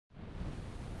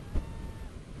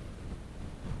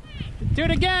Do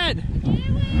it again.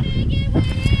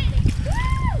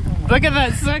 Look at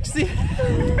that sexy.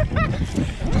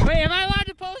 Wait, am I allowed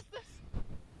to post this?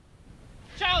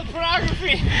 Child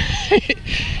pornography.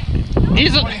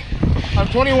 I'm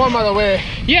 21 by the way.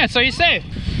 Yeah, so you're safe.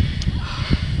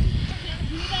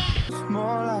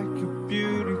 More like a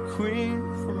beauty queen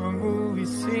from a movie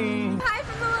scene. Hi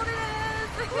from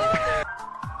the wilderness.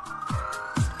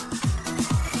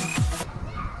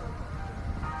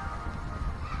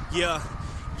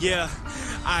 Yeah,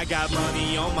 I got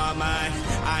money on my mind,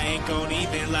 I ain't gon'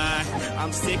 even lie.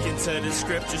 I'm sticking to the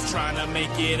scriptures, trying to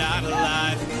make it out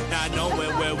alive. Not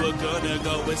knowing where we're gonna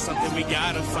go is something we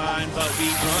gotta find. But we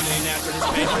running after this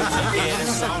paper to get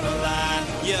us on the line.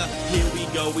 Yeah, here we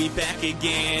go, we back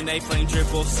again. They flame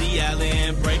triple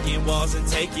CLN, breaking walls and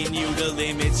taking you to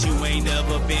limits you ain't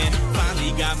never been.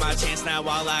 Finally got my chance, now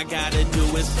all I gotta do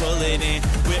is pull it in.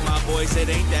 With my boys, it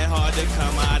ain't that hard to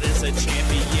come out as a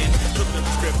champion. Look at the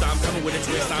script, I'm coming with a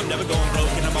twist. I'm never going broke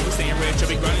and I'm always staying rich. I'll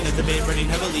be grinding at the bit, running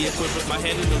heavily equipped with my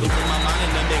head in the loop and my mind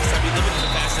in the mix. I be living in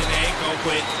the fast and I ain't gon'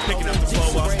 quit. Picking up the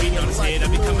flow while speeding on his head. I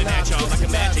be coming at y'all like a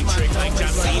magic trick, like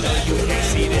John Cena. You can't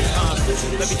see this.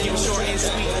 Let me keep it short and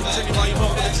sweet. Turn your volume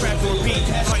up on the track for a beat.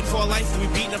 Fighting for our life, we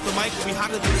beating up the mic. We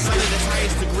hotter than the sun at its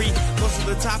highest degree. Close to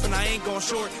the top and I ain't going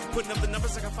short. Putting up the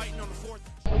numbers like I'm fighting on the fourth.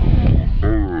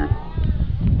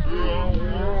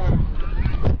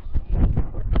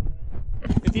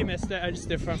 If you missed it, I just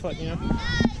did front flip, you know?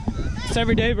 It's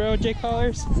every day, bro, Jake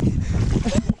Collars.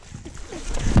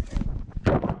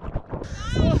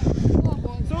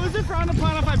 So is it frowned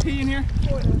upon if I pee in here?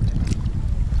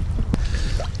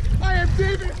 I am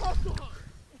David Hustle.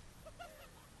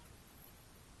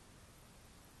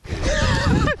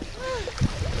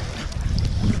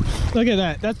 Look at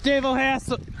that. That's Dave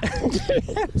O'Hassel.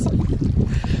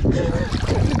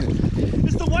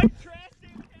 It's the white trash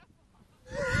Dave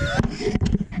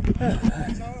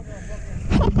O'Hassel.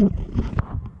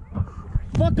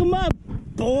 Fuck him up,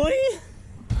 boy.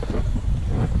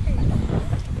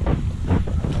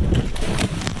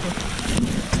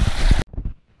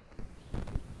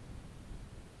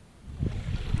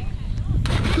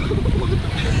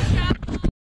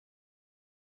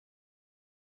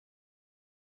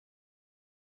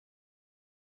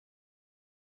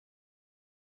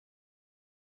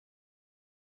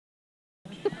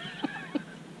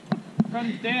 From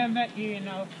the day I met you, you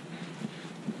know,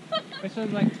 which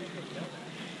was like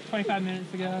 25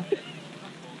 minutes ago,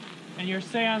 and you were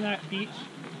sitting on that beach,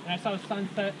 and I saw the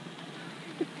sunset.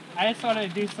 I just wanted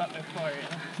to do something for you.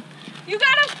 You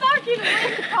got a fucking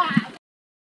ring pop.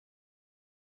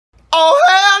 Oh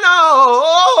hell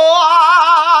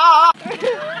no!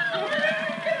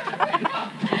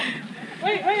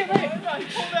 Wait. He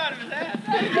pulled out of his ass.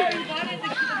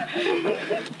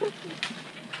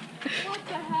 What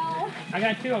the hell? I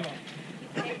got two of them.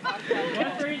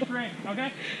 One for each ring,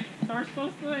 okay? So we're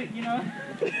supposed to, like, you know.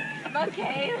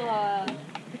 Michaela.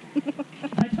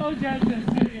 I told you I was going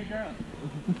to sue your girl.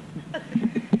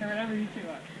 Or whatever you two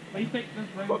are. But you take this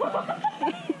ring off.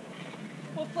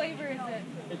 What flavor is it?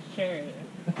 It's cherry.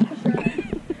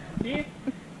 See?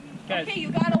 Guys. Okay, you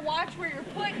gotta watch where you're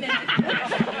putting it.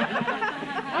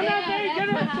 I'm not very good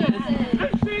at this.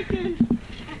 I'm shaking.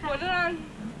 Put it on.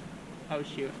 Oh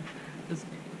shoot. This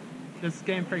is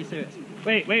getting pretty serious.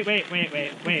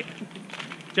 Wait.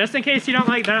 Just in case you don't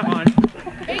like that one.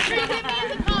 Make sure you hit me in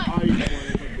the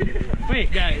cunt.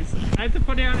 Wait, guys. I have to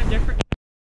put it on a different.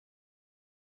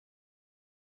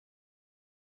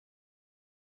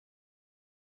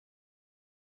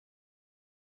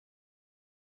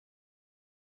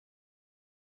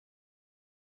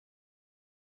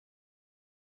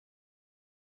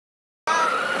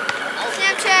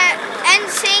 Snapchat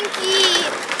NSYNC10.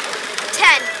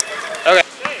 Okay.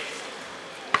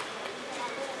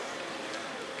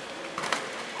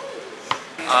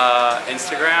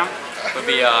 Instagram would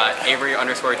be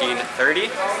Avery_Dean30.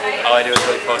 All I do is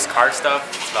really post car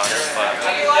stuff. That's about it.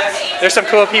 But There's some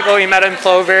cool people we met in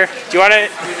Plover. Do you want to?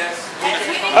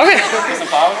 Okay.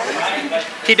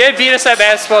 He did beat us at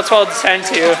basketball 12-10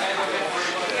 too.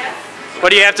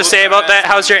 What do you have to say about that?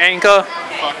 How's your ankle?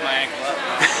 fuck my ankle up.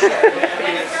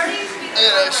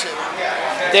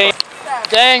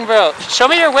 Dang, bro. Show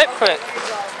me your whip quick.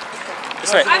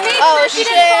 This way. Oh shit!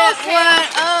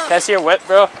 That's your whip,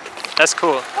 bro? That's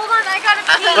cool. Hold on, I gotta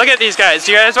pee. Look at these guys.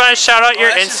 Do you guys want to shout out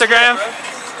your Instagram?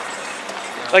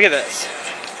 Look at this.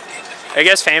 Are you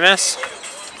guys famous?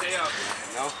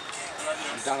 No.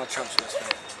 I'm Donald Trump's best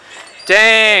friend.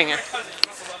 Dang.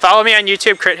 Follow me on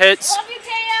YouTube, Crit Hits. Love you,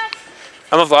 Taya.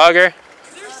 I'm a vlogger.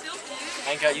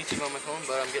 I ain't got YouTube on my phone,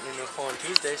 but I'm getting a new phone on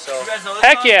Tuesday, so.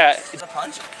 Heck yeah. It's a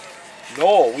punch.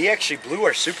 No, we actually blew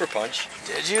our super punch.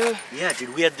 Did you? Yeah,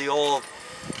 dude, we had the old...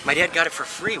 My dad got it for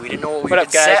free. We didn't know what we What had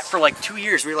up, guys? set for like 2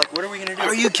 years. We were like, what are we gonna do?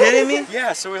 Are you kidding me?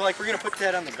 Yeah, so we're like, we're gonna put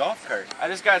that on the golf cart. I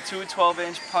just got 2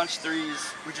 12-inch punch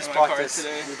 3s. We just in my bought cart this.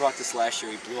 today. We bought this last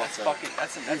year. We blew out the...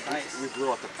 That's nice. We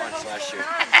blew out the punch last year.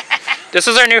 This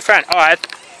is our new friend. Oh,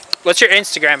 what's your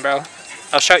Instagram, bro?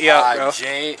 I'll shout you out, bro.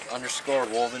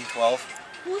 J_Woven12.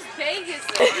 Whose bag is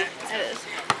this? It is.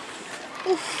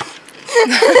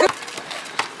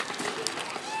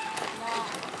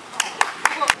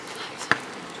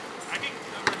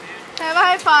 Have a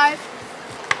high five.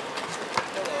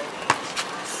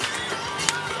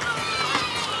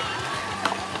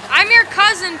 I'm your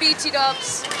cousin, BT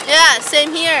Dubs. Yeah,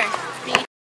 same here.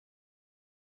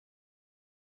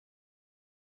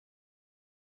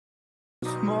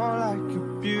 It's more like a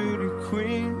beauty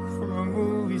queen from a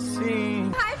movie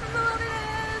scene. Hi from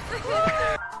the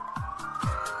wilderness.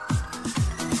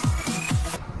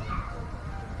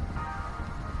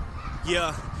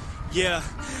 Yeah, yeah,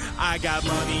 I got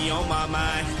money on my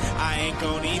mind, I ain't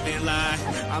gon' even lie.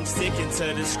 I'm sticking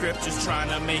to the script, just trying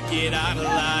to make it out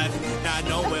alive. Not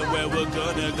knowing where we're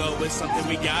gonna go is something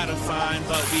we gotta find.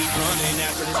 But we running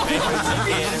after this paper to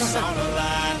get us on the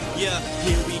line. Yeah,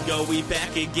 here we go, we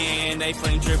back again. They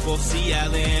flame triple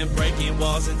CLN, breaking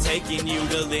walls and taking you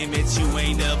to limits you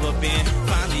ain't never been.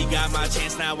 Finally got my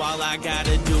chance, now all I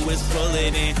gotta do is pull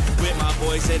it in. With my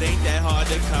boys, it ain't that hard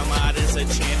to come out as a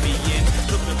champion.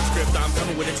 Look at the script, I'm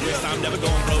coming with a twist. I'm never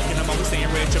going broke and I'm always staying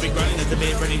rich. I'll be grinding at the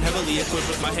bit, running heavily equipped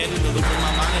with my head in the loop and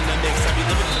my mind in the mix. I'll be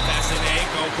living in the fast and I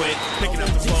ain't gon' quit. Picking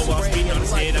up the flow while speeding on his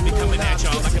head. I'll be coming at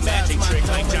y'all like a magic trick,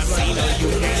 like John Cena.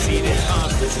 You can't see this,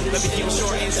 let me keep it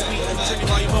short and sweet. Turn your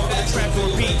volume up on the track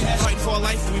or beat. Fighting for our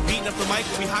life, we beating up the mic.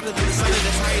 We hotter than the sun at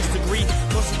its highest degree.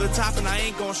 Close to the top and I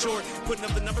ain't going short. Putting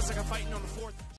up the numbers like I'm fighting on the fourth.